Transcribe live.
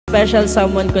special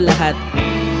someone ko lahat.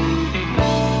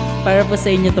 Para po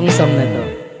sa inyo tong song na to.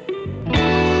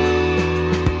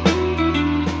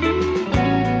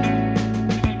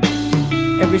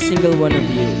 Every single one of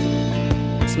you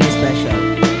is my special.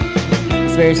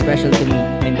 It's very special to me.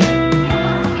 And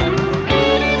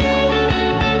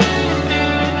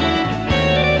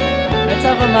what's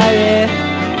up, Amare?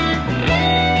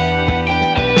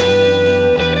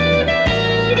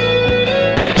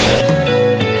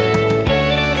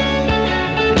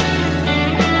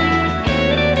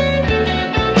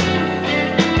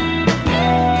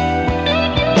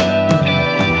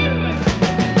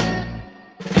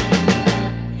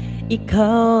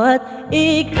 Ikaw at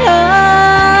ikaw,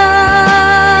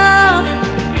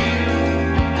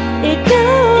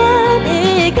 ikaw at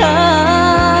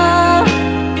ikaw,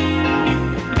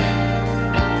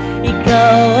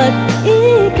 ikaw at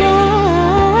ikaw,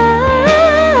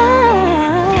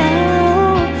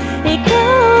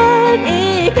 ikaw at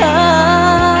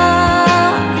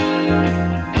ikaw.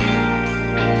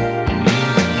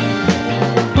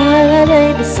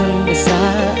 Para'y basang-basa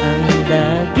ang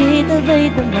dagit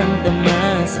abay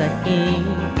damang-dama sa aking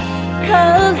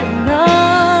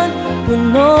kalooban,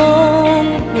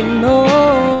 punong-puno.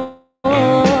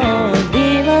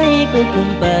 Di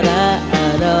maikukumpara,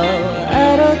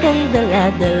 araw-araw kong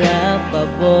dala-dala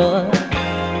pabor.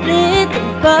 Dito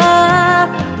pa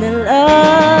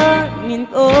nalangin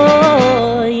ko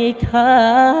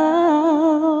ikaw.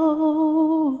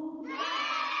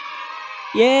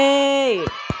 Yay!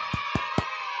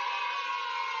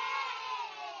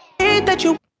 That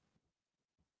you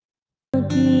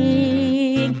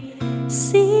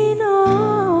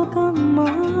Sino Ka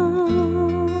Man.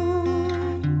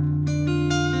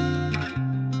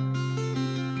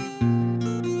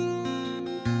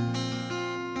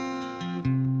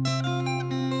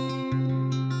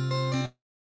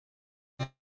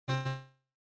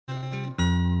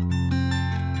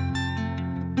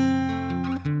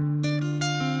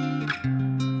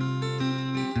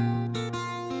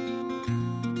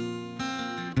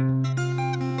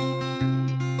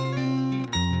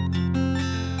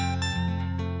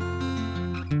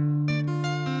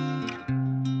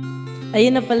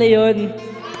 Ayun na pala yun.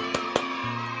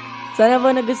 Sana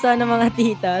po nagustuhan ng mga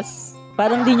titas.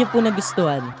 Parang hindi nyo po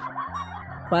nagustuhan.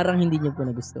 Parang hindi nyo po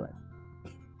nagustuhan.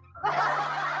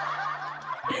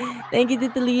 Thank you,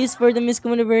 Tito Liz, for the Miss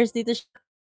Communiverse, Tito.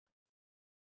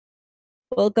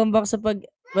 Welcome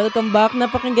back.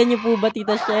 Napakinggan nyo po ba,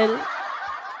 Tita Shell?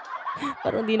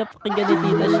 Parang hindi napakinggan ni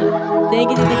Tita Shell.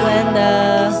 Thank you, Tita Glenda.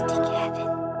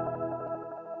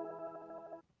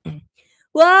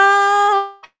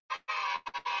 Wow!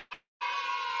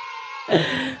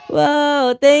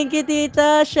 Wow! Thank you,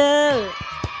 Tita Shell.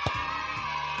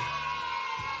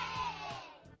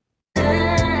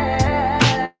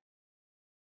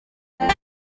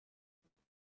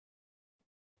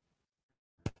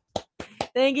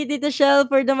 Thank you, Tita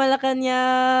Shell, for the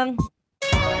Malacanang.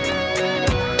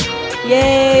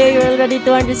 Yay! You're already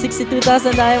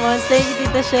 262,000 diamonds. Thank you,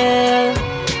 Tita Shell.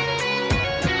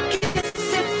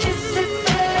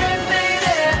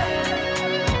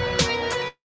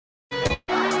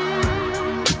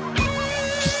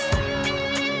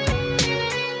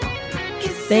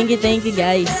 Thank you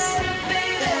guys.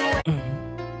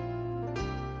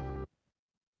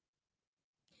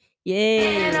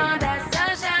 Yay!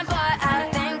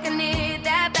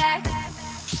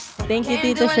 Thank you,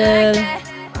 Tita Shell.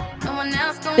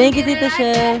 Thank you, Tita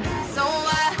Shell.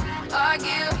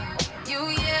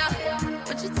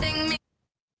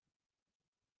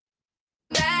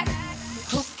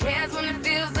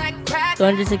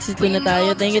 262 na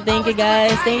tayo. Thank you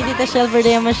guys. Thank you, Tita Shell, for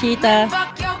the Yamashita.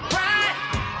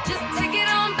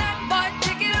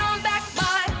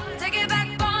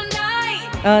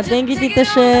 Thank you, Tita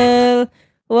Shell.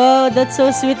 Wow, that's so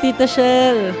sweet, Tita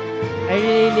Shell. I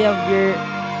really love your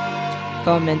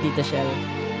comment, Tita Shell.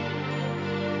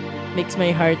 Makes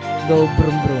my heart go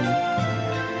brum brum.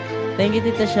 Thank you,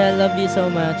 Tita Shell. Love you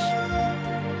so much.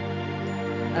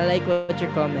 I like what your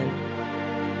comment.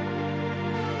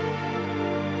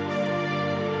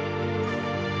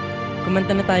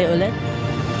 Kumanta na tayo ulit.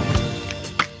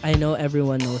 I know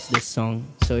everyone knows this song.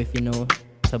 So if you know,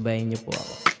 sabayin niyo po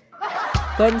ako.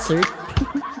 Concert.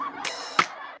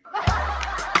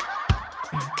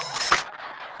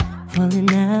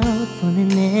 Falling out,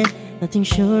 falling in, nothing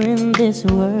sure in this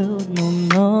world,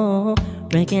 no.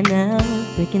 Breaking out,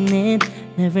 breaking in,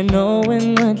 never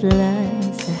knowing what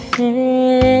lies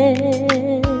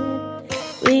ahead.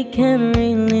 We can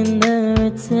really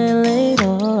never tell it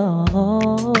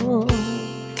all.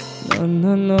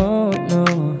 No.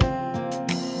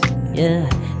 Yeah.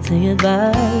 say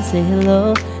goodbye, say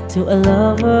hello to a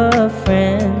lover or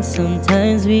friend.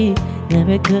 Sometimes we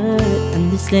never could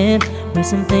understand where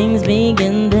some things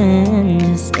begin then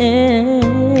just end.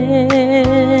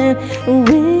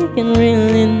 We can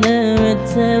really never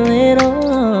tell it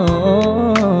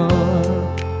all.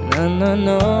 No, no,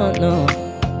 no, no.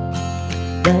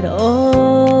 But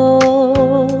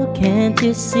oh, can't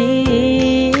you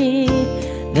see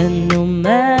that no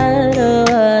matter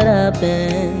what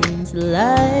happens,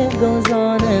 life goes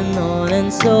on,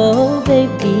 and so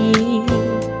baby,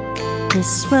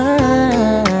 just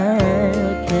smile,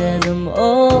 'cause I'm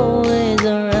always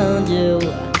around you,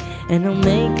 and I'll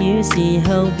make you see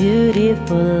how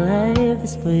beautiful life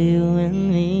is for you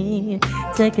and me.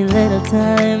 Take a little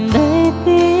time,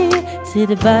 baby, see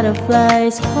the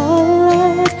butterflies,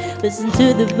 colors, listen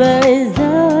to the birds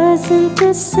that listen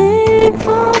to sing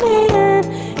for me and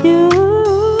you.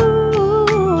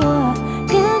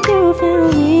 Can you feel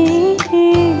me?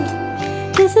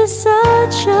 This is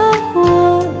such a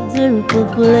wonderful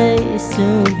place to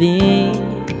be.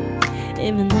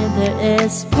 Even if there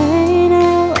is pain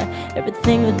now,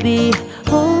 everything would be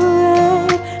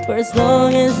alright. For as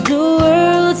long as the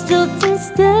world still turns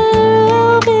still,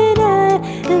 I'll be night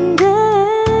and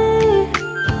day.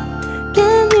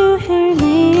 Can you hear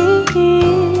me?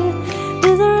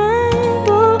 There's a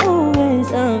rainbow always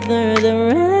after the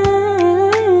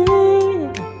rain.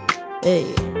 Hey.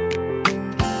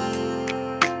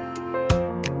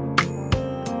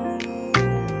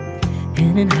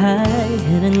 Hidden high,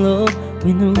 hidden low,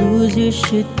 win or lose you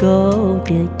should go.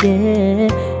 Yeah, yeah.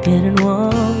 Getting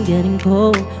warm, getting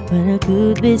cold, when it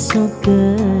could be so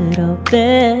good or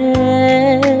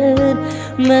bad.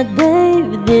 But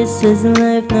baby, this is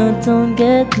life, now don't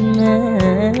get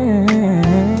mad.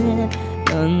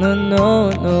 No, no,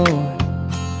 no, no.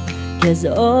 'Cause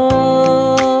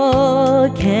oh,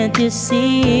 can't you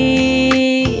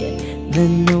see that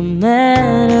no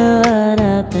matter what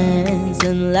happens,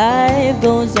 and life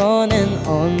goes on,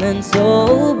 and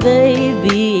so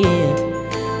baby,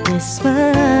 just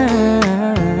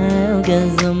smile,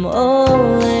 'cause I'm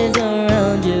always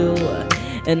around you,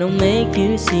 and I'll make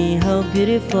you see how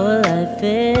beautiful life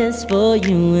is for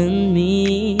you and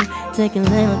me. Take a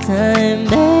little time,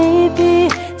 baby,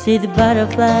 see the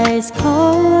butterflies,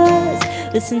 colors,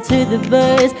 listen to the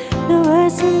birds, the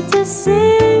words seem to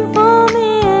sing for me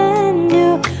and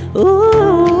you.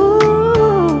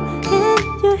 Ooh, and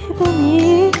you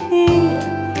hear me?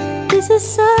 This is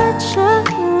such a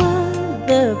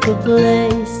wonderful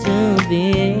place to be.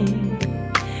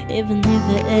 Even if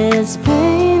there is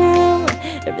pain now,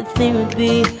 everything would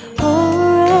be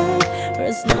alright. For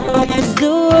as long as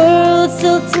the world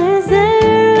still turns,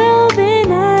 there'll be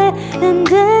night and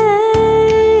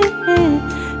day.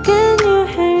 Can you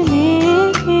hear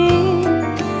me?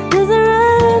 There's a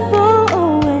rainbow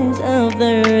always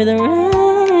after the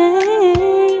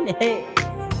rain. Hey.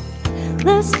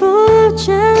 Life's full of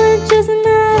challenges, and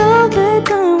not all the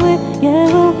time we get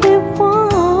what we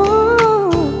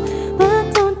want. But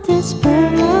don't despair,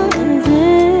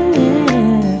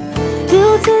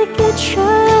 you'll take a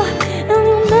trial, and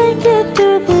you'll make it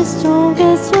through this storm,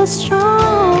 'cause you're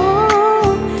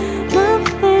strong. My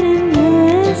faith in you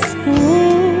is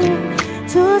clear,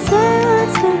 so I say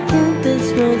let's take it, this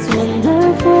road's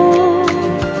wonderful.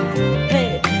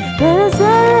 Hey, let us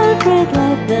celebrate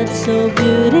life that's so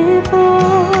beautiful,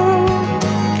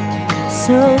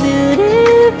 so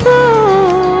beautiful.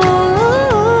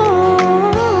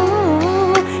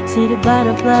 See the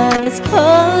butterflies,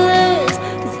 colors,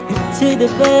 to the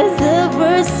birds, the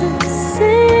person to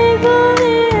sing for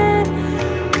me and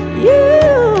you.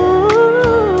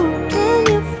 Can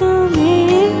you feel me?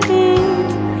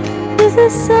 This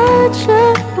is such a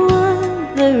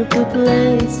wonderful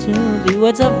place to be.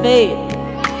 What's up, Faith?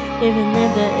 Even if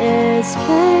there is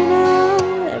pain now,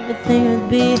 everything would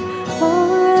be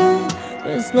alright.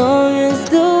 As long as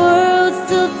the world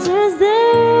still turns,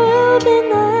 there will be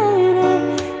night and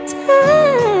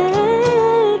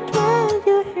day. Can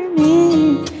you hear me?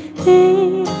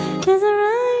 There's a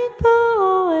rainbow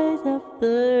always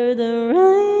after the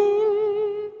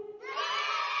rain.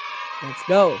 Let's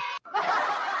go.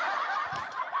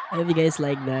 I hope you guys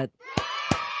like that.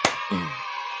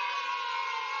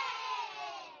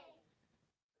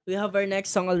 We have our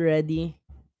next song already.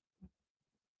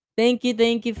 Thank you,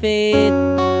 Faith.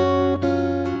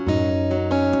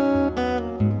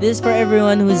 This is for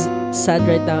everyone who's sad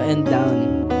right now and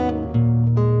down.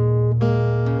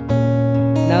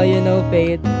 Now you know,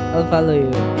 Faith. I'll follow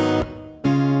you.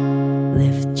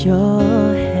 Lift your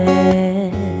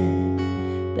head,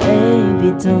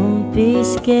 baby, don't be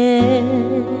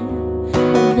scared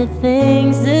of the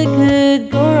things that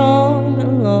could go wrong.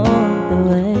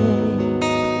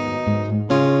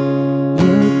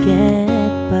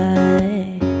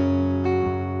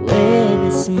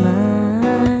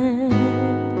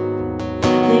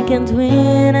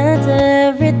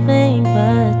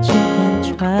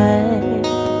 cry.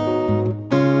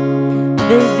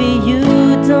 Baby, you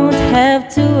don't have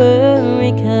to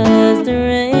worry, 'cause there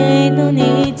ain't no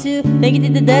need to. Thank you,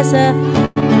 Tita Dessa.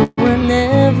 I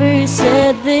never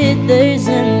said that there's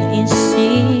an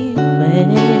easy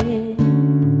way.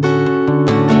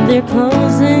 They're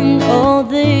closing all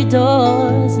their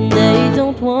doors and they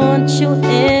don't want you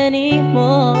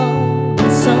anymore.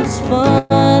 It sounds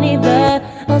funny, but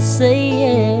I'll say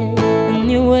it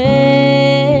anyway.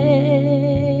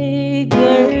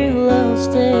 Girl, I'll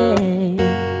stay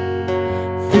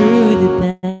through the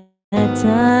bad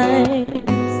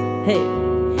times. Hey,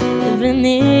 even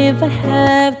if I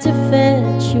have to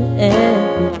fetch you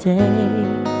every day,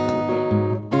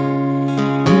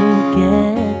 you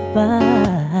get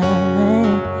by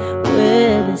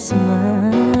with a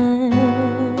smile.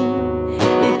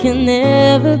 You can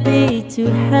never be too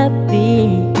happy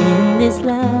in this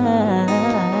life.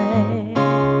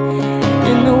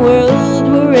 In a world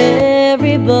where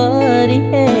everybody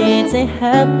hates a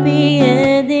happy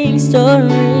ending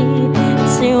story,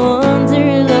 it's a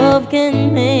wonder love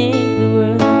can make the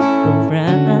world go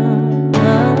round.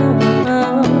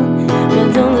 But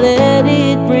don't let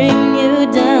it bring you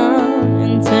down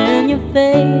and turn your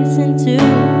face into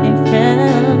a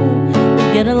frown.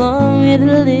 Get along with a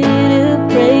little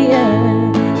prayer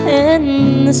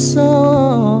and a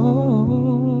song.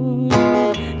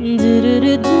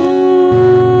 Do-do-do-do,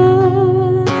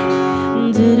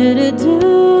 do-do-do-do,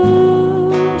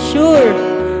 sure.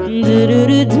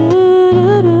 Do-do-do-do.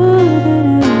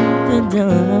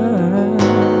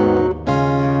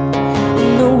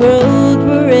 In a world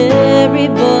where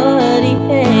everybody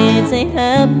hates a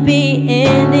happy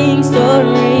ending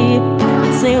story,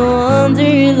 it's a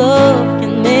wonder love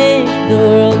can make the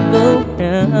world go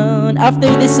round. After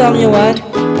this song you want,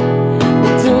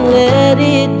 don't let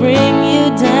it bring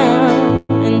you down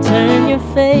and turn your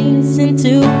face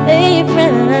into a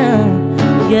frown.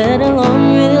 Get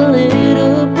along with a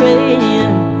little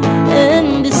prayer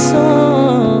and a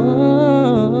song.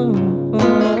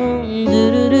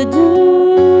 Do-do-do-do.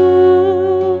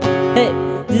 Hey,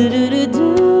 do-do-do-do.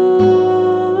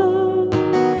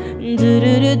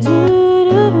 Do-do-do-do.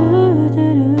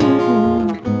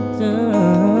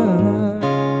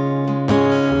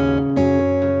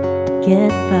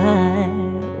 Get by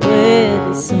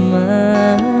with a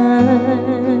smile.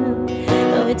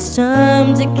 Now it's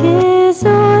time to kiss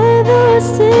away those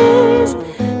tears.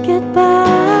 Get by.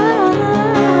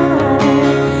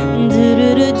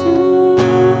 Do-do-do-do.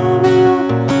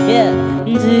 Yeah.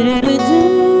 Do-do-do-do.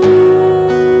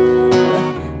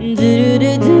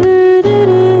 Do-do-do-do.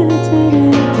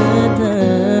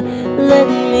 Let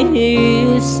me hear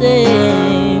you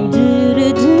sing.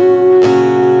 Do-do-do.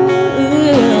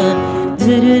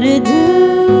 Do-do-do-do.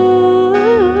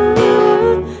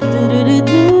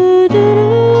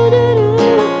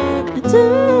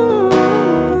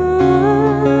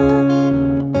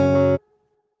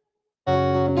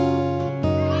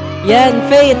 Yan,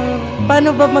 Faith.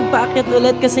 Paano ba magpaakyat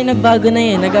ulit kasi nagbago na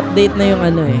yun, nag-update na yung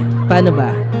ano eh. Paano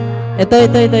ba? Ito.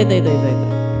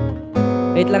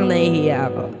 Wait lang, nahihiya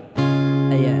ako.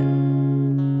 Ayan.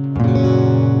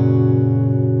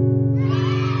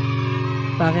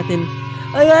 Pakitin.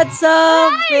 Oy, what's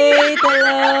up, Faith?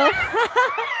 Hello.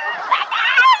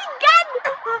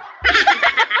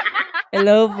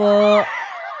 Hello po.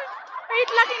 Wait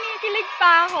lang, kinikilig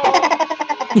pa ako.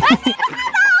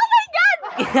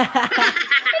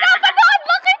 Pinapanood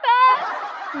lang kita!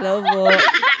 Hello po.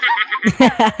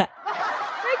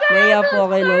 Naiya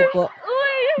po ako, hello po.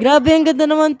 Grabe, ang ganda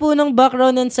naman po ng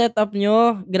background and setup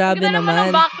nyo. Grabe naman.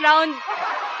 Ang background.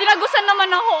 Tinagusan naman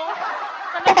ako.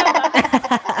 Talaga ba?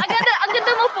 Ang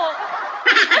ganda mo po.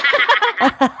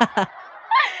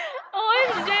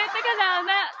 OMG, teka lang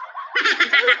na.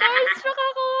 Starstruck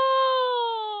ako.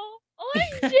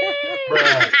 OMG.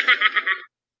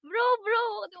 Bro.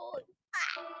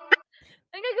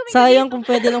 Sayang kung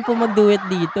pwede lang po mag-duet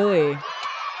dito eh.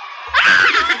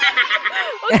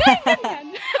 Huwag ka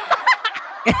ganyan.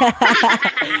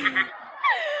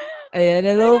 Ayan,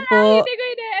 hello po. Hindi ko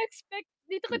ina-expect.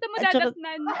 Dito kita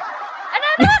madadatnan.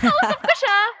 Nakakausap ko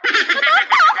siya.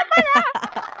 Natawa ka pala.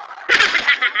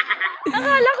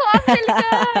 Nakala ko Axel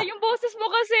ka. Yung boses mo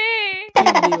kasi.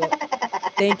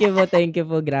 Thank you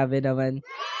po. Grabe naman.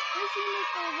 Ay, sino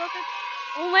to? Bakit?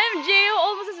 OMG,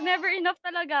 almost is never enough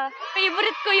talaga.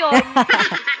 Favorite ko yun.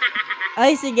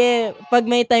 Ay, sige. Pag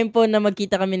may time po na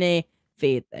magkita kami ni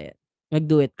Faith, ayan.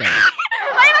 Mag-duet ka.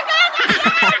 Ay, magkaya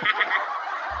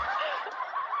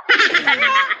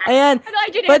Ayan.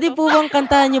 Pwede po bang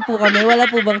kantahan niyo po kami? Wala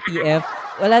po bang TF?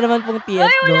 Wala naman pong TF,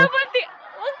 ay, no? wala pong TF.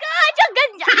 Huwag ka,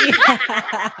 ganyan.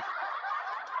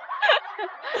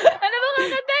 Ano ba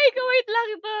kakanta? Ikaw, wait lang.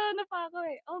 Ito, ano pa ako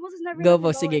eh. Almost is never Go letting po,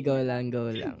 go. sige, go lang, go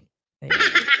lang. Ayun.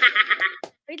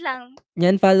 Wait lang.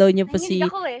 Yan, follow nyo po Nanginginig si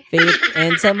ako eh. Faith.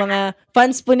 And sa mga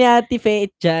fans po ni Ate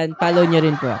Faith dyan, follow nyo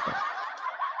rin po ako.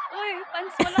 Uy,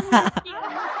 fans mo lang Mackie.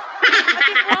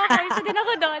 Pati po ako. Isa din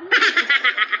ako doon.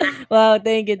 Wow,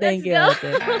 thank you, Let's go.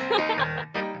 Ate.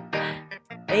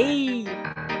 Hey!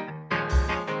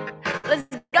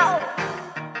 Let's go.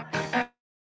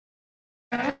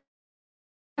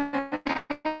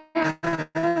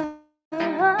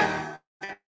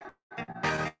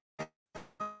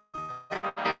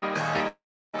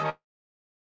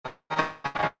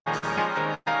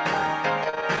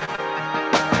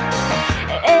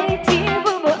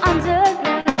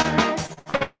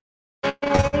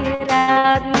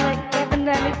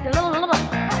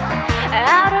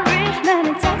 Out of rich man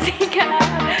in taxi cab,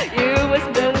 you was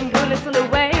building bullets on the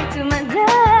way to my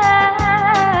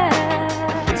dad.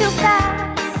 Too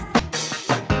fast,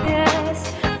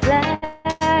 yes,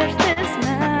 flash this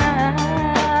man.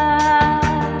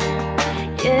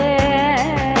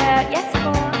 Yeah, yes,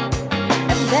 boy.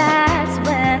 And that's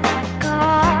when I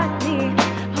caught me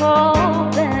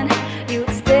hoping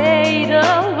you'd stayed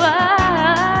a while.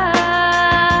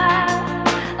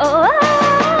 Oh.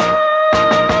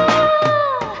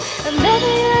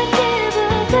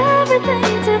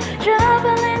 To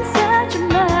travel inside your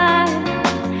mind,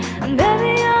 and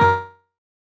baby, I'll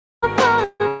fall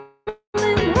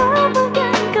in love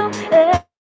again. Come every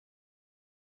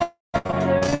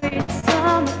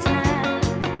summertime.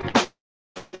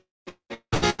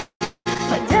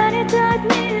 My daddy taught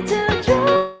me to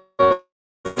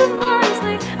trust him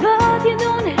wisely, but you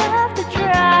don't have to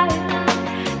try.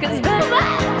 'Cause baby,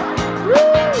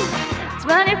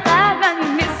 25 and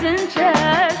you're missing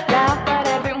church. Laugh at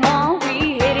everyone.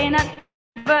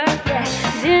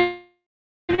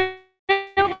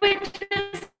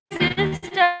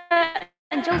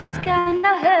 And just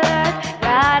kinda hurt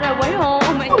right away home.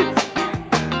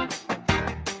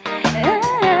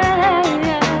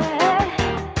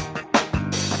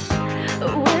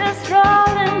 We're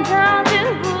strolling down the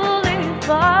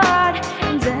boulevard,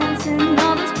 dancing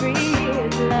on the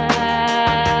street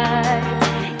lights.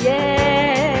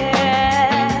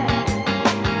 Yeah.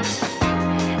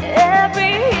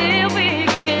 Every year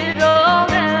we get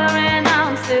older and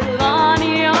I'm still on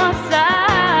your side.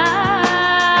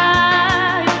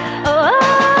 Oh,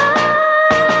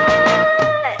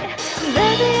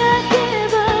 baby, I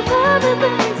give up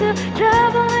everything to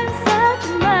travel inside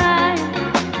your mind.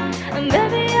 And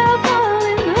baby, I'll fall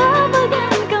in love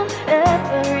again come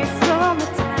every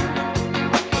summertime.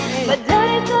 But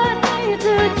daddy taught me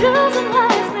to choose them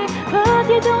wisely, but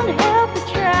you don't have to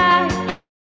try.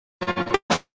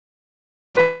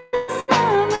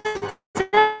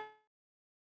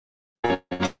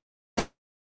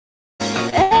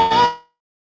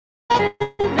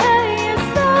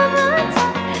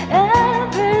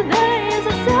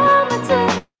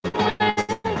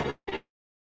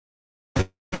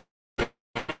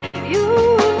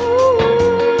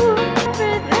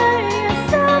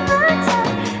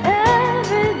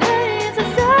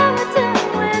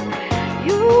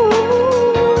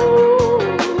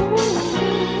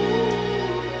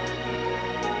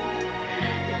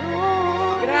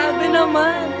 Grabe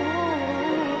naman.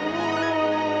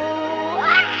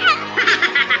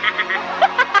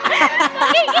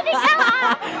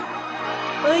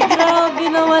 Uy, grabe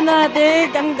naman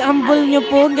ate. Ang humble nyo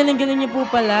po. Ang galing-galing nyo po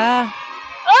pala.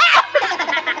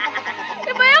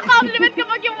 Diba yung compliment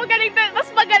kapag yung magaling, mas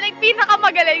magaling,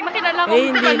 pinakamagaling na kilala ko. Eh,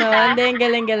 hindi naman. Hindi, ang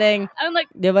galing-galing. I'm like,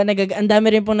 Diba, ang dami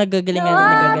rin pong nagagalingan at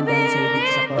nagagandahan sa'yo dito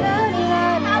sa chorus.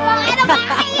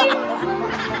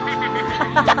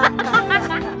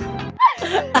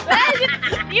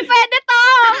 Di pwede to!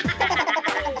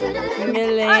 Ang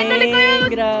galing.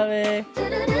 Grabe.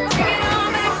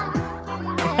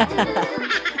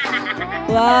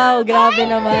 Wow, grabe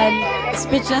naman.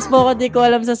 Speechless po ako, di ko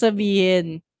alam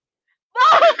sasabihin.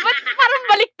 Wow! Ba't parang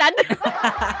baliktad?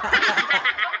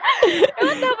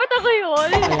 Ewan dapat ako yun.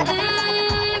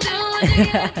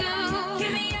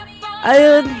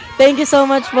 Ayun, thank you so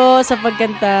much po sa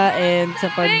pagkanta and sa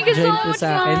pag-join po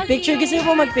sa akin. Picture, gusto niyo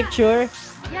po mag-picture?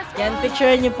 Yan,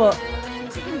 picture niyo po.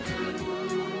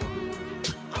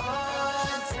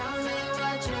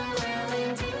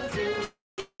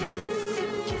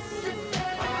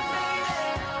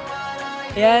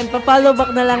 Yan, pa-follow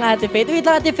back na lang Ate Faith. Wait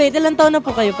lang Ate Faith, ilang taon na po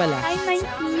kayo pala? I'm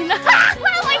 19.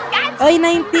 Oh my God! Ay,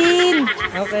 19!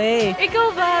 Okay. Ikaw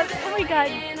ba? Oh my God.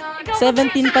 Ikaw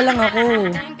 17 pa lang ako.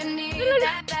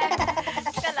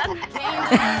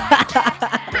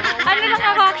 Ano lang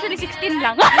ako, actually 16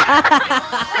 lang.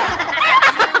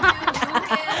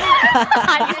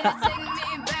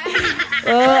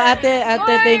 Oh, ate,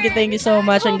 thank you so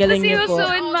much. Ang galing niyo po. See you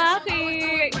soon,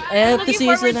 Mackie. To Looking see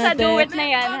you forward soon, sa ate. duet na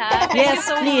yan, ha? Thank you Yes,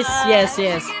 so please. much.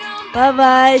 Yes.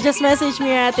 Bye-bye. Just message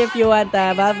me, ate, if you want,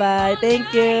 ha. Bye-bye.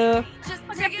 Thank you.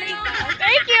 Mag-reply ka.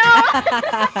 Thank you.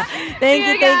 Thank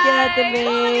See you, you ate guys.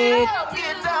 Faith.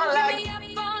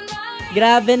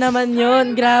 Grabe naman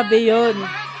yun. Grabe.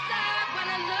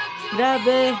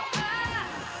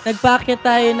 Nagpakit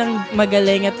tayo ng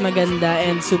magaling at maganda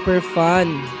and super fun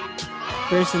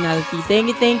personality.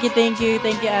 Thank you, ate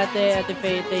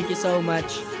Faith. Thank you so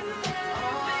much.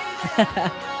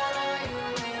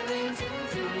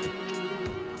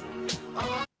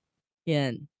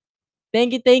 Yan.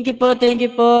 Thank you po. Thank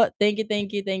you,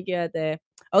 ate.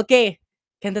 Okay,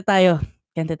 kanta tayo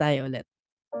ulit.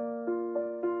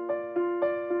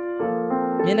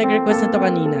 May nag-request na to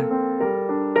kanina.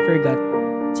 Forgot.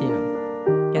 Sino?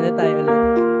 Kanta tayo ulit.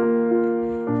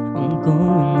 I'm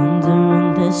going under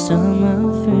and this time I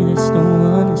feel there's no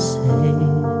one to save me.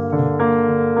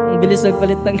 Ang bilis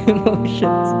nagpalit ng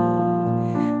emotions.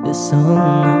 This all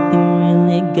nothing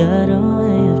really got a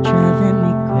way of driving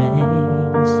me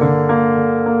crazy.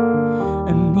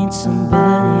 I need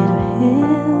somebody to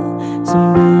heal,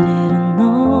 somebody to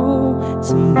know,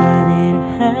 somebody to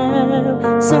have,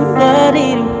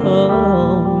 somebody to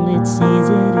hold. It's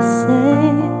easy to say,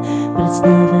 but it's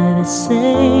never the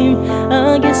same.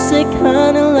 I guess I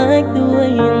kinda like the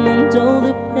way you numbed all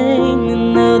the pain.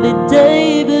 And now the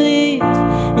day bleeds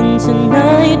into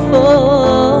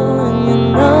nightfall, and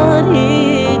you're not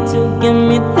here to get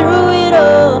me through it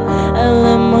all. I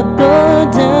let my guard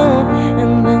down,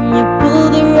 and then you pull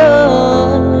the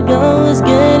rug. I was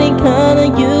getting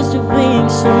kinda used to being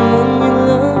someone you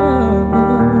love.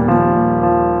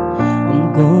 I'm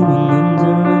going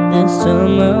under, and this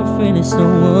time I feel there's no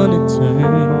one to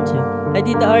turn to. Hi,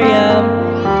 Tita Arya.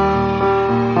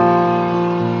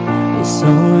 It's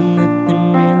all or nothing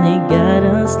really got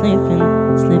us sleeping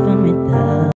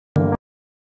without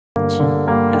you.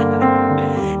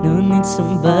 No need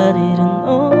somebody to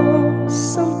know,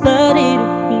 somebody to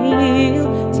heal,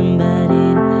 somebody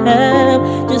to have,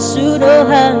 just to know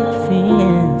how it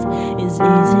feels. It's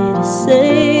easy to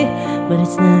say, but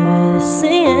it's never the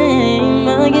same.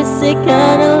 I guess I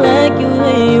kinda like you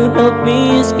when you help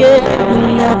me escape.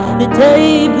 And now the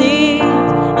day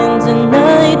bleeds into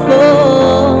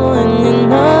nightfall, and you're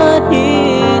not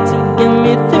here to get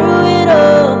me through it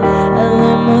all. I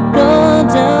let my guard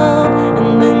down,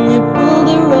 and then you pull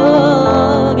the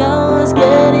rug. I was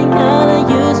getting kinda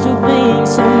used to being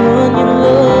someone you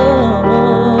love,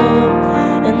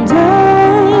 and I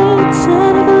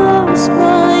tend to close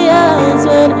my eyes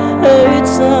when it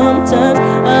hurts. Sometimes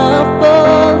I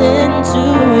fall into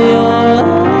your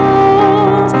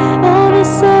arms. I'll be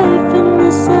safe in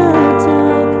the sun till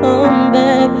I come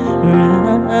back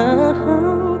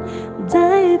round.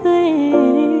 Day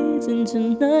bleeds into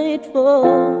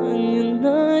nightfall, and you're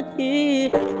not here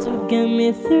to get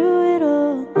me through it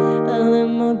all. I let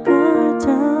my guard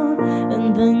down,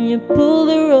 and then you pull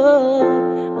the rug.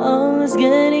 I was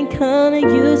getting kinda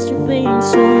used to being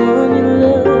someone you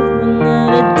love, but now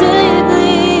the day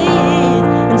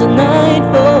bleeds into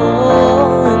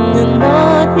nightfall, and you're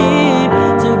not here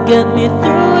to get me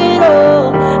through it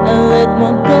all. I let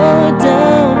my guard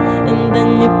down, and then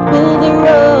you pull the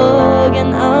rug,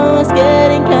 and I was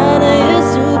getting kinda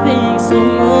used to being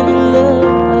someone you love.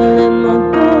 I let my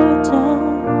guard down,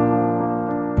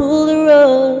 pull the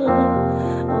rug.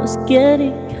 I was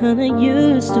getting kinda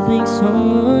used to being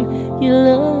someone you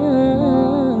love.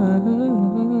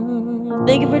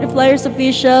 Thank you for the flyers,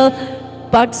 official.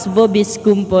 Pax Vobis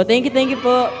Kumpo. Thank you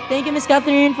po. Thank you, Miss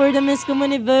Catherine, for the Miss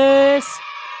Comuniverse.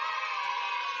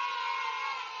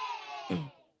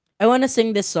 I wanna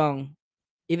sing this song,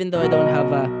 even though I don't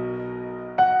have a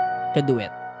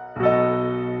kaduet.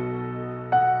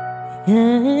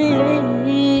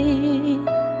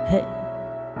 Hey.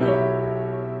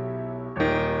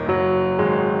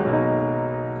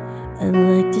 I'd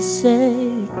like to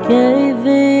say gave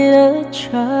it a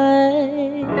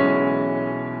try.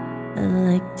 I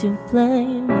like to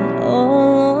blame it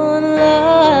all on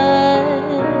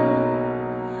life.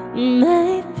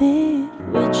 Maybe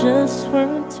we just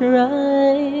weren't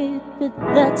right, but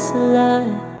that's a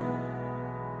lie.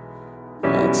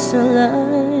 That's a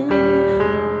lie.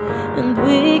 And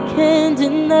we can't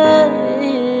deny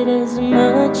it as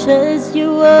much as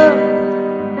you want.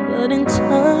 But in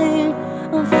time,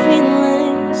 I'm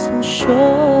feeling so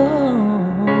sure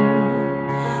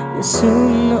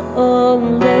Sooner or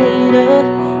later,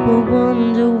 we'll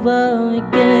wonder why we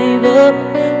gave up.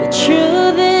 The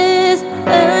truth is,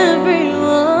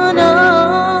 everyone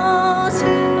knows.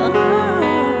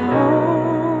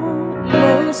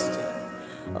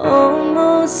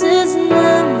 Almost is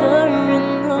never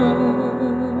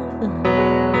enough.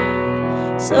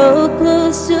 So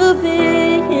close to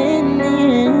being in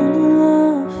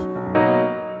love.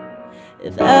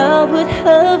 If I would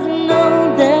have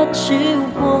known that you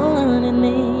wanted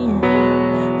me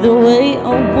the way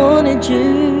I wanted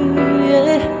you,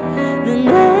 yeah, then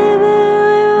maybe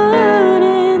we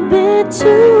wouldn't be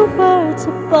too hard to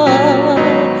part.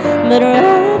 But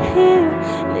right here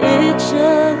in each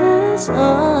other's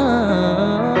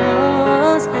arms,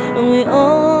 and we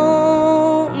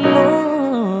almost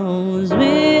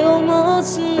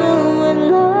knew what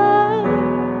love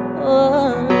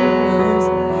was.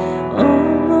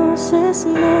 Almost is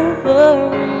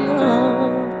never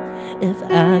enough. If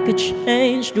I could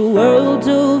change the world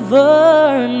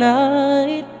overnight,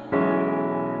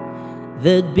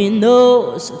 there'd be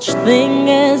no such thing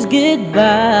as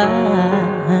goodbye.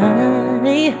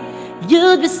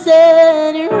 You'd be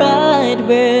standing right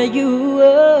where you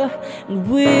were, and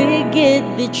we get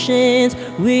the chance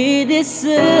we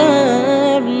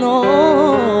deserve. No,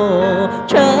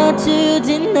 try to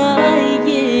deny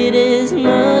it as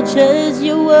much as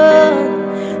you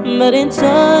want, but in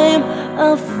time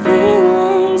our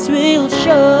feelings will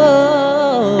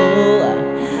show.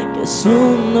 'Cause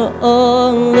sooner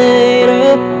or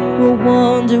later we'll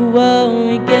wonder why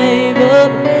we gave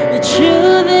up. The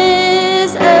truth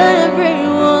is,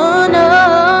 everyone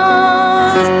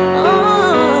knows.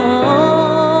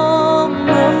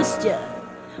 Almost, yeah,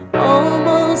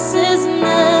 almost is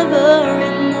never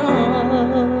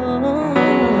enough.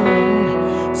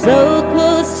 So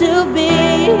close to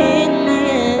being in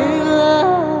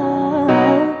love.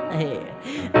 Hey,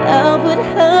 I would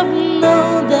have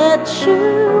known that you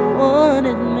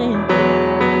wanted me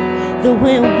the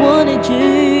way I wanted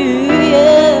you,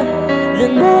 yeah,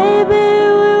 then maybe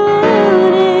we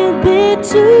wouldn't be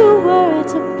too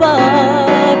worlds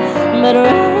apart. But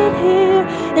right here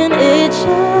in each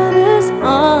other's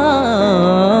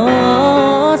arms,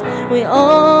 we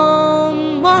almost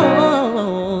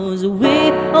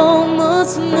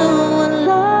knew what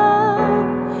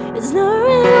love is. Not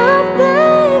enough,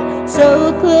 babe,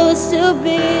 so close to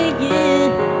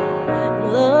being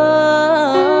love.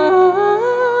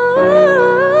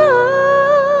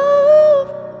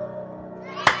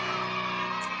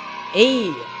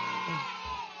 Hey,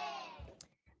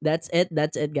 that's it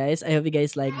guys. I hope you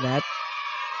guys like that.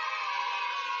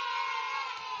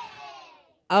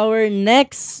 Our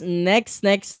next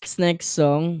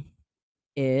song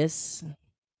is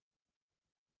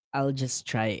I'll just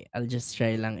try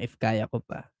lang if kaya ko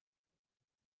pa.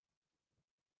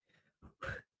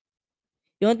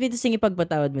 You want me to sing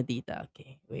Ipagpatawad Mo, tita?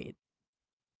 Okay, wait.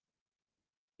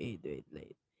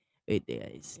 Wait,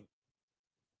 guys.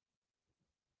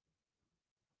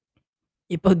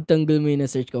 Ipagtanggol mo yung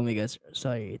na-search ko. Oh my gosh,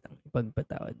 sorry.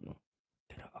 Ipagpatawad mo.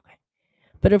 Pero okay.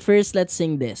 Pero first, let's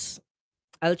sing this.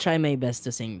 I'll try my best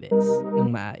to sing this ng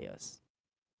maayos.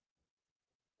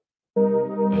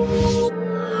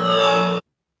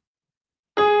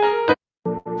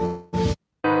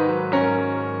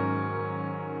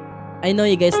 I know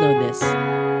you guys know this.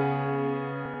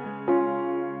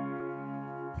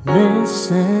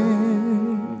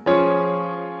 Listen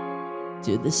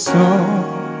to the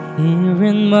song here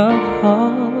in my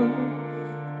heart,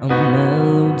 a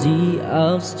melody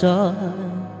of stars,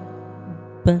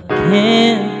 but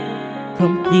can't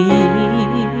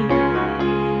complete.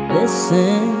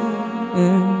 Listen,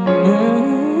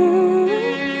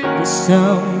 the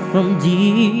sound from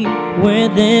deep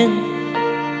within,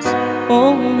 it's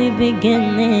only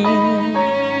beginning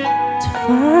to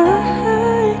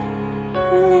find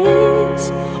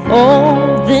release.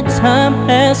 All the time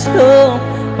has come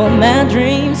for my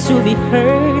dreams to be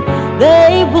heard.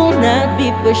 They will not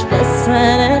be pushed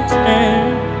aside and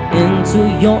turned into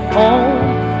your own.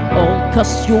 Oh,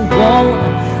 'cause you won't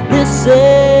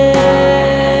listen.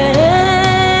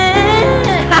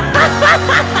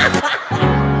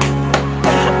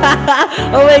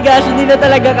 Oh my gosh, hindi na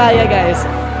talaga kaya, guys.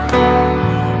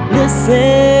 Listen,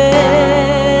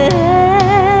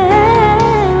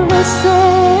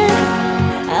 listen.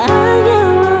 I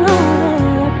am alone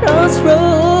at a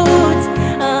crossroads.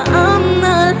 I'm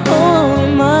not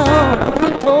home, my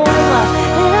own home.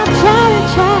 And I try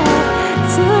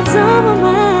to tell my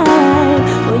mind,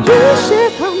 well, you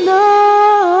should come know.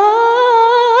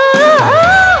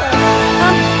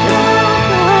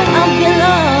 I'm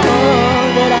belong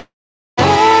that I've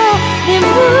been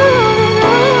moved.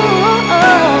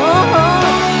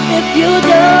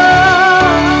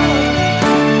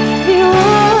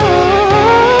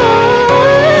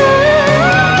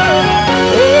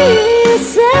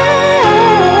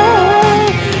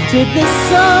 with the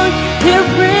song here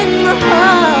in my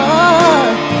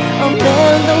heart, a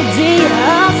melody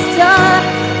I'll start,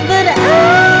 but I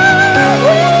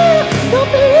don't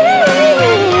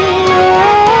believe,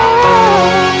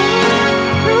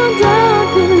 I don't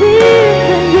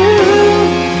believe in you.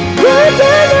 You're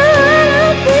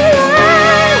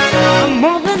I'm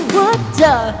more than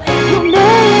water, you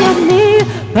made of me,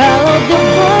 follow the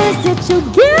voice that you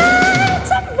give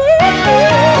to me.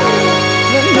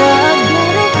 You're not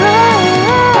gonna cry.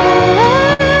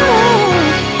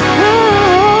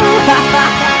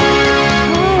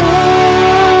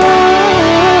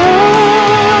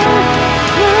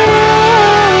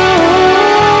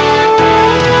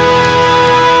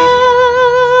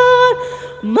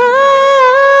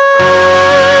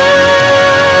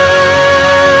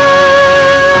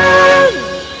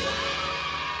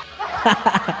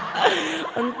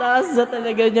 Ang taas na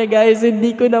talaga niya, guys.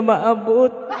 Hindi ko na maabot.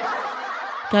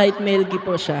 Kahit melgi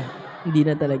po siya, hindi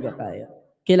na talaga kaya.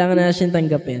 Kailangan na siyang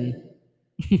tanggapin.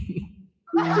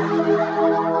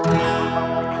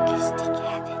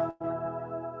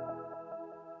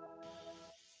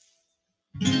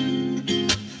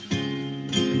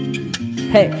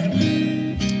 Hey,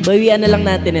 bawian na lang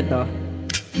natin ito.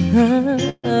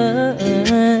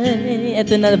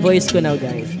 Ito na voice ko now,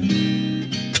 guys.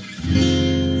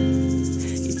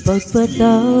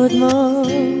 Ipagpatawad mo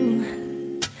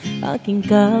aking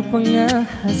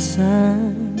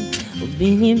kapangahasan, o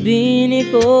binibini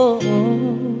ko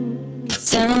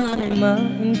sana'y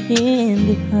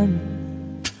maintindihan.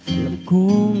 Alam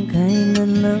kong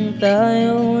kailan lang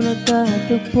tayo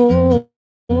nagkatagpo,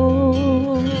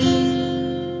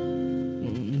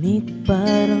 ngunit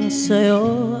parang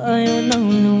sa'yo ayaw nang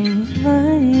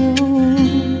lumayo.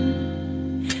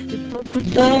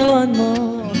 Ipagpatawad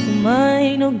mo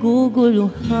may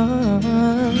naguguluhan,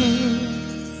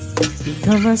 di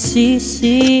ka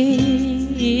masisi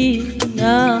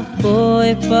na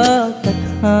ako'y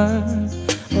pagtakhan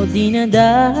o di na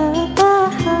dapat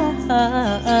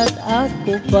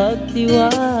ako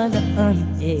pagtiwalaan.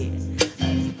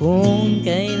 Alam kung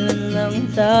kailan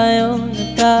lang tayo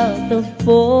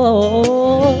nagkatagpo,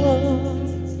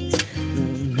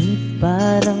 ngunit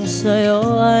parang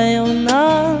sa'yo ayaw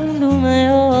nang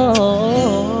lumayo.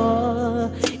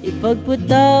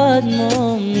 Ipagpatawad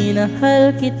mo,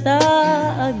 minahal kita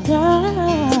agad.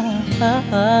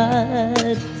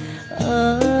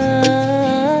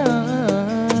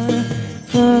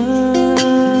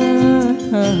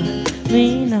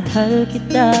 Minahal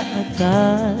kita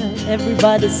agad.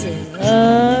 Everybody sing.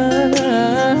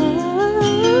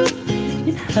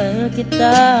 Minahal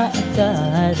kita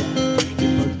agad.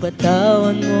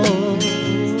 Ipagpatawad mo.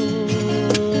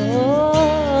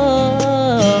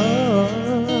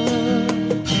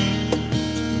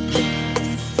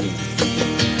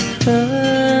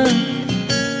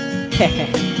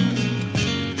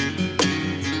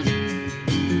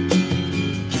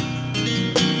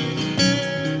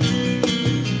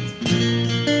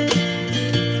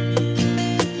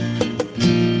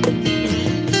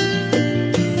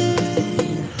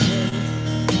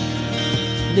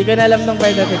 Hindi ko na alam ng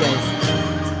part na to, guys.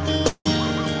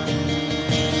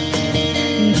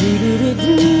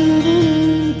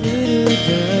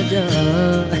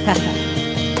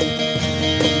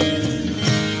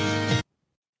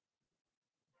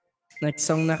 Next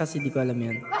song na kasi di ko alam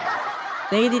yan.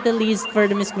 Thank you, Tita Liz, for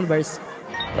the Miss Converse.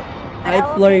 Hi,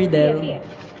 Floridel.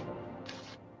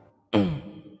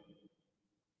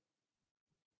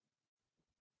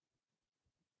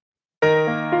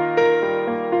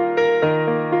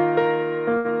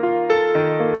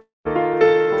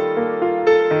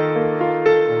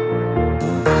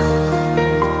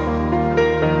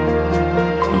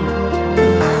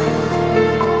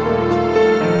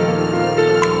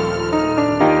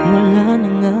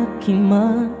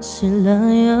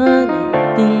 Masilayan,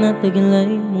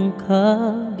 tinataglay mong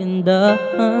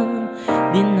kagandahan,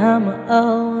 di na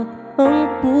maawat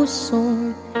ang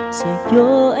puso,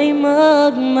 sa'yo ay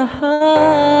magmahal.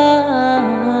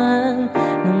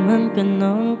 Naman ka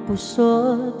ng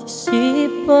puso't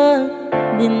isipan,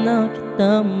 di na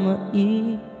kita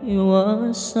maiiwasan.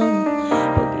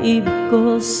 Pag-ibig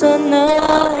ko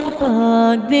sana'y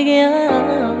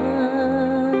pagbigyan.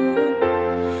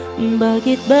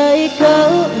 Bakit ba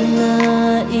ikaw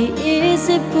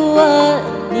naiisip ko at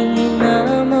di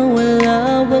na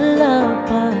mawala-wala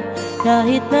pa?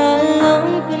 Kahit na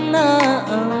alam ko na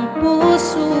ang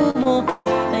puso mo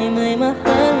ay may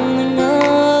mahal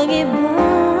ng iba,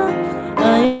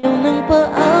 ayaw nang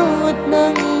paawat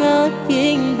ng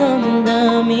aking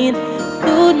damdamin.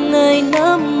 Tunay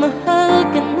na mahal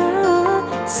ka na,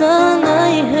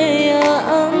 sana'y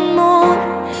hayaan mo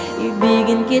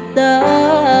ibigin kita.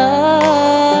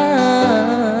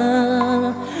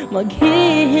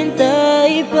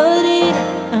 Maghihintay pa rin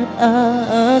at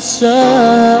aasa.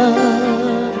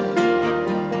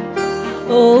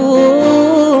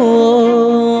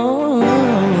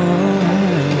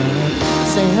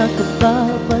 Saya ka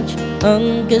pa ba't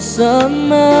ang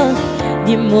kasama?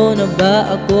 Di mo na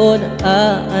ba ako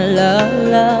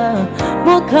naaalala?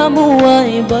 Mukha mo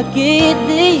ay bakit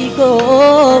di ko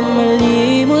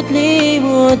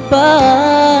malimot-limot pa?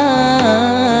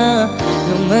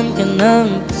 Naman ka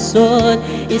ng puso't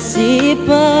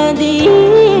isipan, di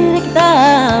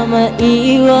kita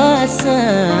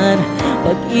maiwasan.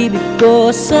 Pag-ibig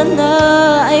ko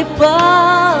sana ay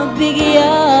pagbigyan.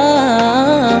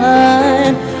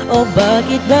 O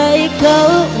bakit ba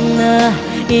ikaw na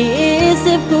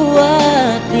iisip ko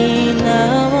at di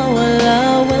na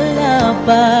mawala-wala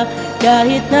pa?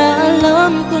 Kahit na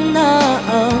alam ko na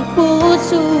ang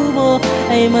puso mo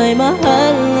ay may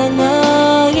mahal na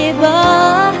ng iba.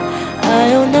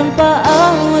 Ayaw ng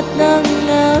paawat ng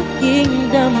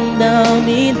aking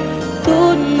damdamin.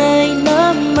 Tunay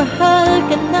na mahal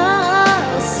ka na,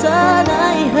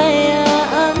 sana'y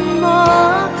hayaan mo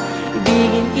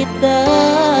ibigin kita.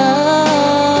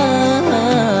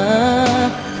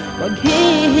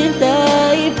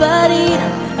 Maghihintay pa rin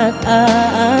at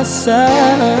aasa.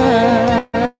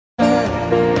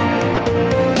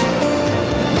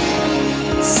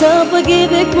 Sa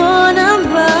pag-ibig mo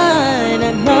naman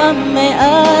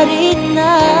nagmamayari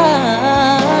na.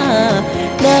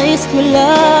 Nais ko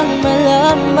lang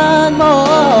malaman mo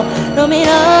na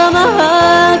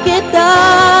minamahal kita.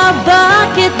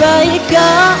 Bakit ba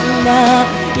ikaw na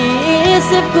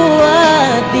iisip ko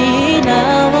at di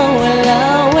na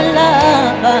mawala-wala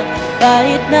pa?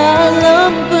 Kahit na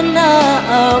alam ko na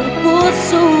ang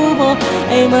puso mo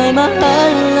ay may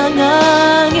mahal na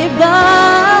ngang iba.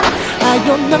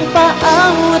 Ayaw ng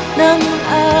paawat ng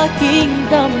aking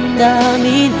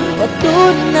damdamin. O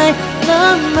tunay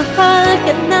na mahal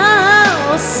ka na,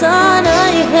 o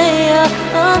sana'y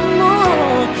hayaan mo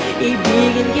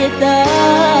ibigin kita.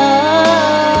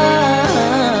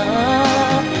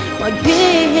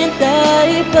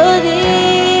 Maghihintay pa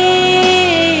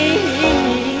rin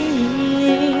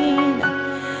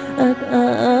at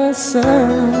aasa.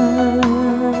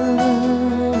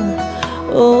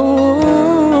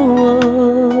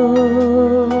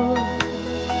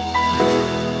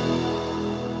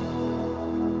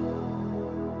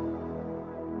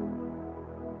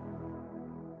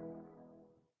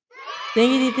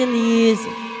 Thank you, Tita Liz.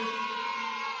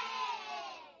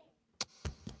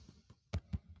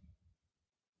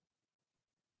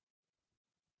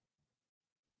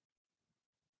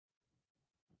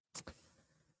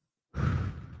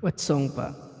 What song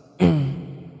pa?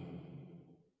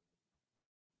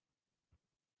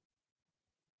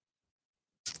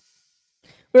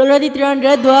 We're already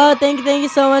 300. Wow, thank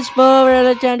you so much po. We're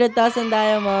already 300,000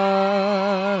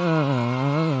 diamonds.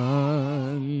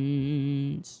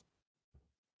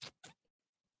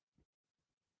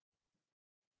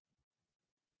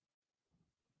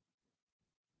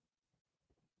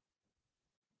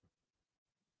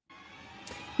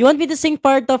 You want me to sing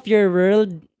Part of Your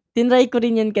World? Tinry ko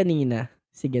rin yan kanina.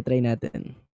 Sige, try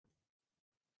natin.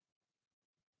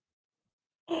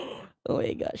 Oh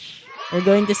my gosh. We're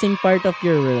going to sing Part of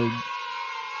Your World.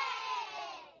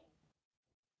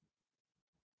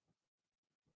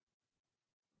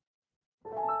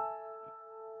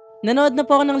 Nanood na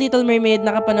po ako ng Little Mermaid.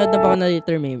 Nakapanood na po ako ng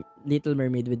Little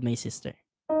Mermaid with my sister.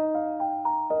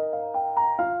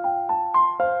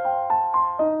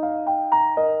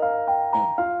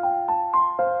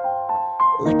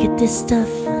 Look at this stuff,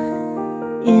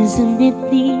 isn't it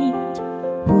neat?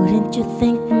 Wouldn't you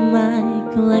think my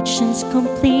collection's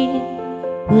complete?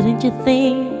 Wouldn't you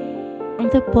think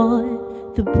I'm the boy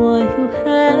who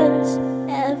has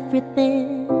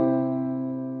everything?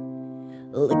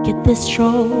 Look at this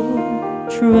trove,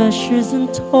 treasures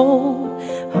untold.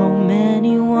 How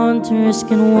many wonders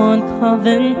can one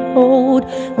coven hold?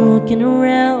 Looking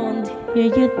around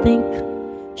here you think,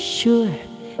 sure,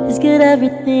 he's got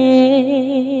everything.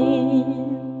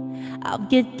 I've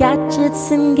got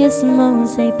gadgets and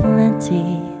gizmos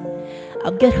aplenty.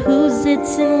 I've got who's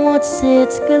it's and what's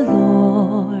it's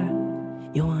galore.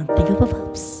 You want to think of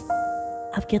hopes?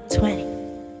 I've got 20.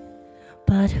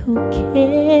 But who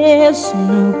cares?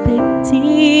 No big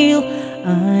deal.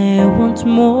 I want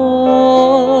more.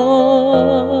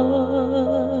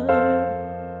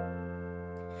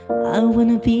 I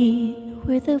wanna be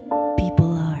where the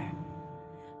people are.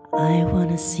 I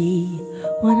wanna see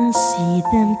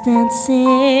them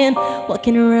dancing,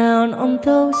 walking around on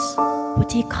those, what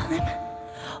do you call them?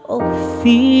 Oh,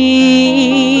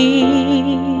 feet,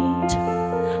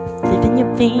 live in your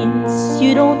veins,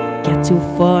 you don't get too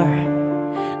far.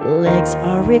 Legs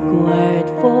are required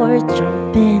for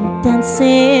jumping,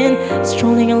 dancing,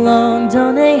 strolling along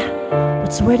down a,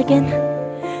 what's the word again?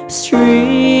 Street.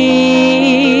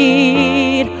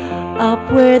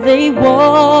 Up where they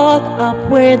walk, up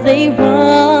where they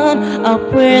run, up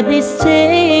where they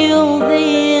stay all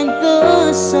day in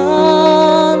the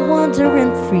sun.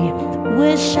 Wandering free,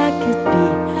 wish I could be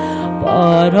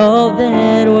part of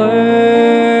that world.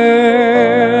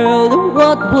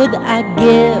 What would I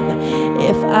give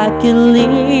if I could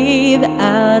live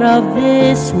out of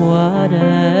these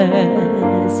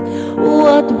waters?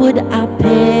 What would I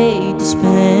pay to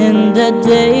spend a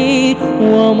day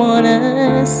warm on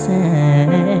a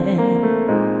sand?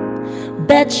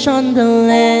 Bet on the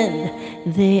land,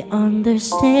 they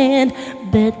understand,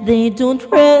 bet they don't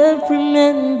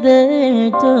reprimand their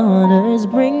daughters.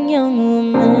 Bring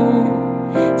young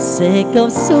women, sick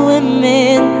of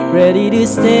swimming, ready to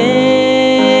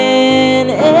stand,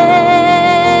 and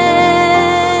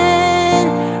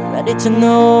ready to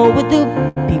know what do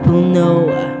people know.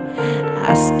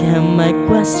 Ask him my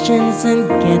questions and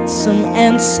get some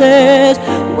answers.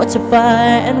 What's a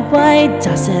fire and why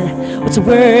does it? What's a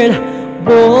word?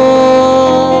 Born.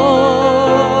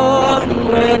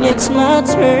 When it's my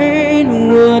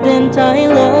turn, wouldn't I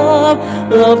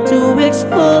love to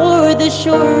explore the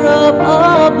shore up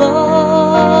above?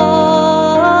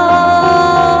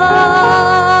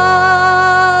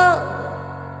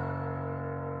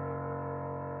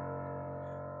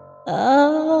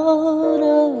 Out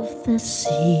of the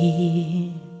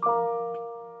sea,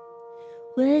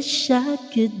 wish I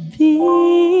could be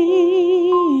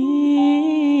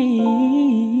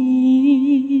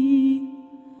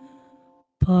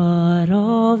part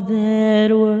of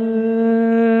that world.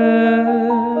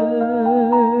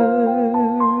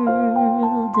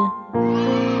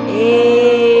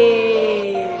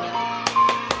 Hey.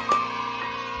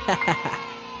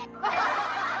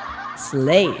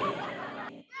 Slay.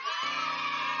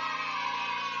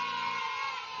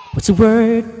 What's the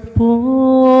word?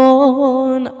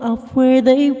 Born. Up where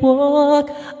they walk,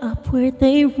 up where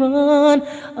they run,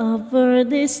 up where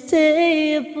they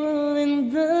stay up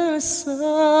in the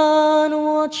sun.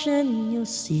 Watching you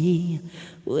see,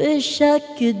 wish I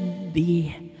could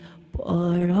be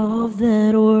part of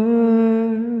that world.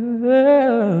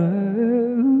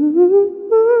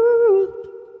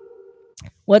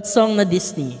 What song na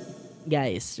Disney?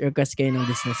 Guys, request kayo ng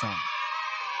Disney song.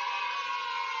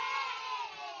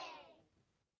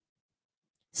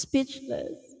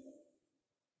 Speechless.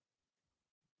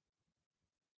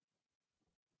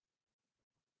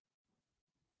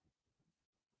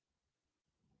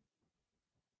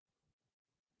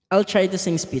 I'll try to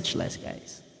sing Speechless,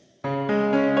 guys.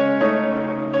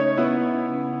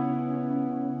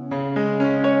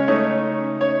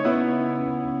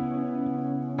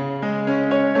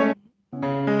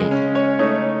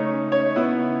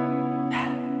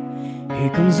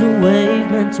 Here comes a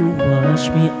wave meant to wash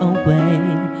me away,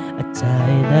 a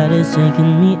tide that is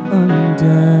taking me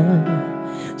under.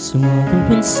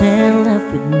 Swallowing sand, left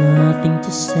with nothing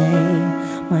to say.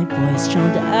 My voice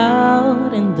drowned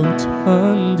out in the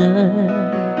thunder.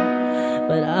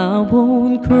 But I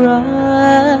won't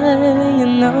cry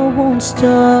and I won't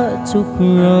start to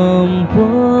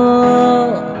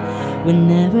crumble.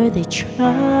 Whenever they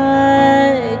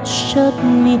try to shut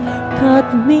me,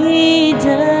 cut me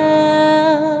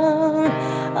down,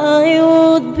 I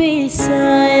would be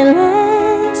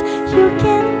silent. You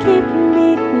can keep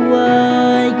me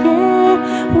quiet.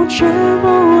 Won't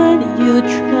tremble when you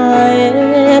try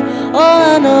it. All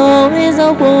I know is I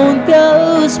won't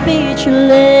go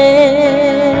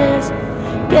speechless.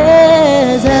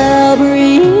 Guess I'll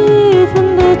breathe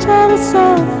when they try to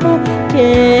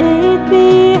suffocate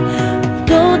me.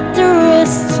 Don't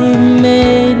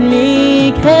underestimate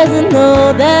me, 'cause I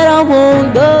know that I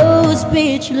won't go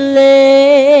speechless.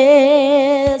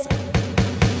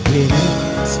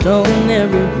 Stone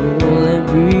every rule,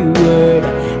 every word,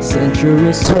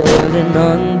 centuries old and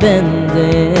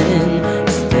unbending.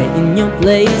 Stay in your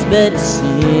place, better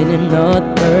seen and not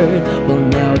heard. Well,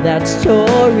 now that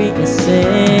story is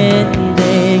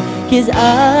ending, 'cause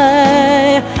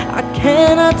I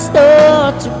cannot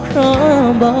start to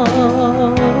crumble.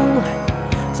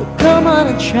 So come on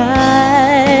and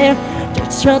try to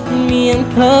shut me and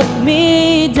cut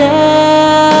me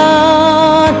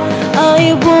down.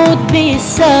 I won't be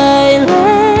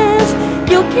silenced.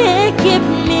 You can't keep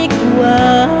me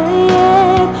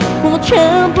quiet. Won't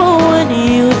tremble when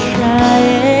you try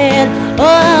it. All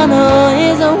I know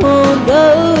is I won't go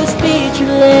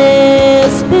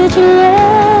speechless.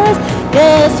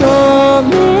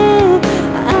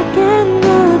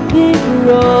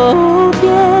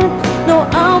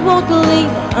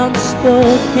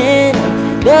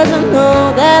 'cause I know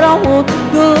that I won't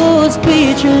go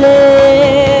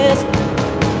speechless.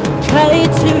 Try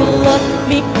to lock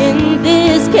me in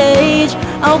this cage,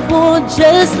 I won't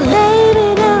just lay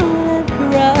it down and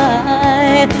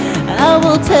cry. I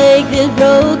will take these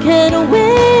broken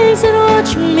wings and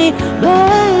watch me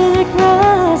fly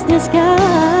across the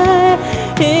sky.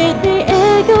 Hear the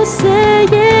echo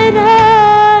saying I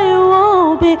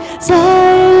won't be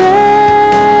silenced.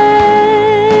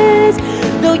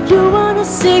 Though you wanna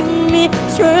see me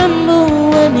tremble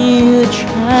when you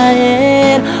try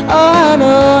it, all I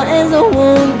know is I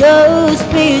won't go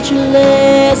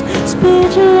speechless,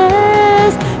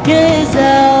 speechless. 'Cause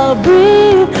I'll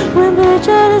breathe when they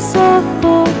try to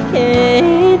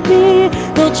suffocate me.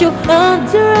 Don't you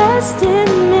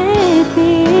underestimate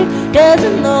me, 'cause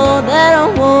I know that I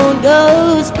won't go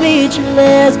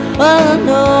speechless. All I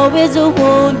know is I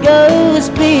won't go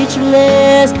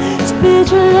speechless,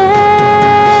 speechless.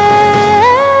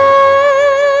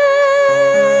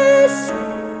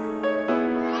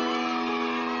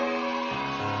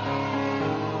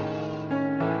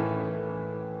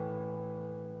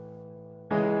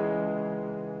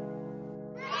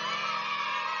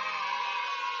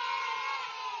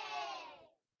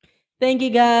 Thank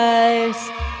you, guys.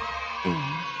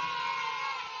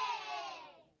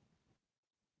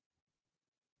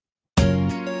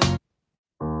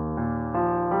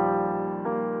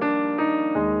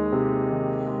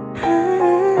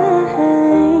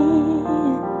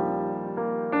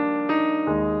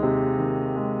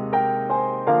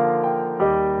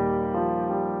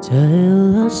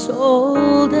 Tell us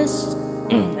all this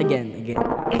again.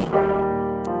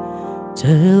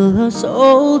 Tell us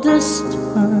all this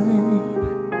time,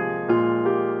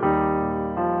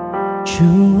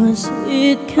 true as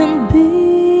it can be.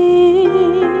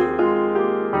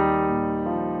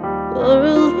 Or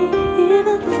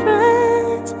even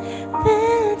friends,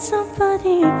 that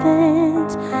somebody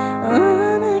bent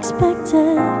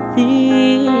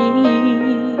unexpectedly.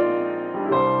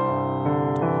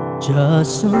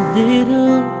 Just a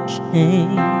little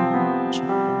change,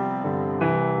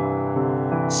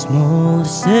 small to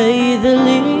say the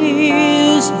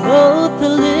least, both a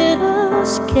little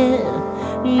scared,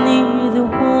 neither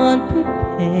one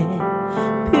prepared.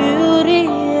 Beauty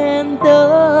and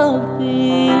the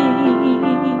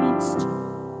Beast,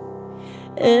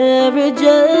 ever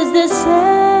just the same,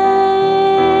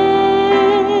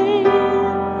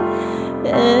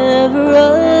 ever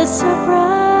a surprise,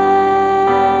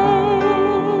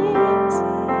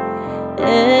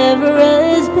 ever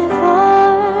as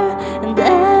before, and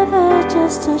ever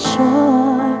just as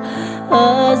sure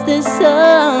as the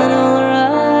sun will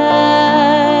rise.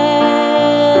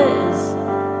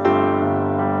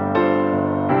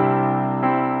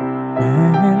 Na,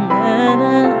 na, na,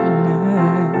 na, na.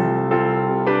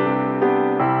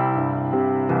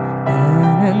 Na,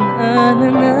 na, na,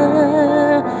 na.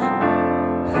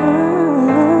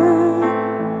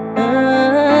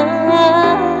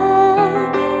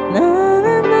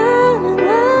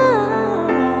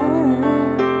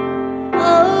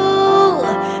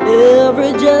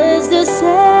 Just the same,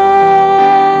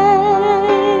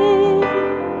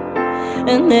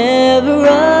 and never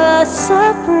a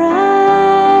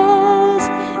surprise,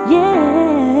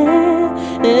 yeah,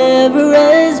 ever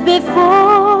as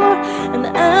before, and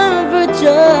ever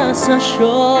just as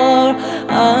sure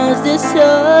as the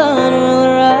sun will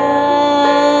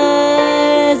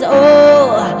rise. Oh,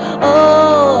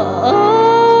 oh,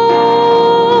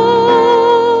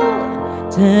 oh,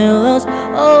 tell us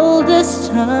all this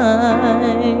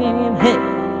time, hey,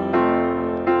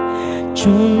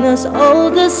 tune us all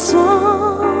the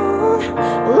song.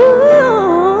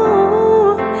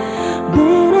 Ooh,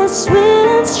 bittersweet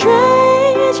and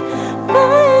strange,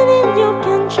 finding you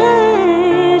can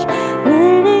change,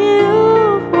 learning you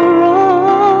were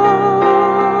wrong.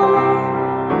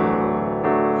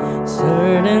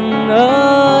 Certain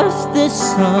as the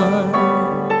sun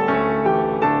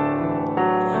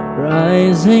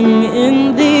rising in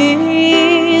the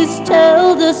east,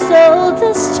 tell us all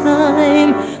this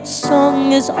time,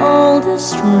 song is all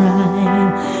this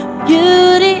rhyme,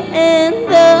 beauty and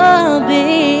the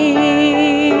Beast.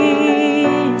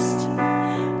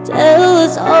 Tell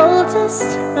us all this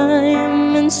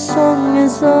time, and song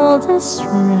is all this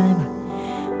rhyme,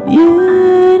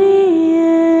 beauty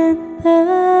and the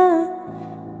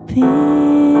Beast.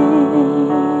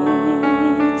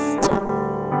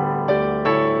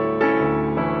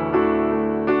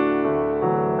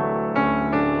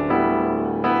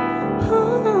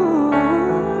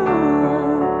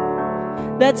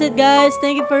 That's it, guys.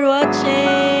 Thank you for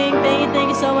watching. Thank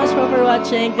you so much for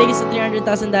watching. Thank you sa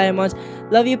 300,000 diamonds.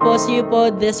 Love you po. See you po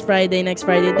this Friday, next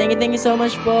Friday. Thank you so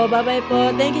much po. Bye-bye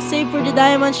po. Thank you, Save, for the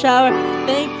diamond shower.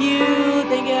 Thank you.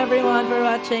 Thank you, everyone, for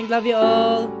watching. Love you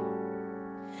all.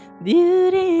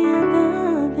 Beauty and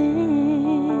the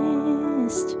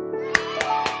Beast.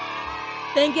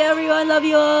 Thank you, everyone. Love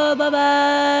you all.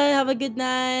 Bye-bye. Have a good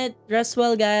night. Rest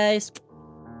well, guys.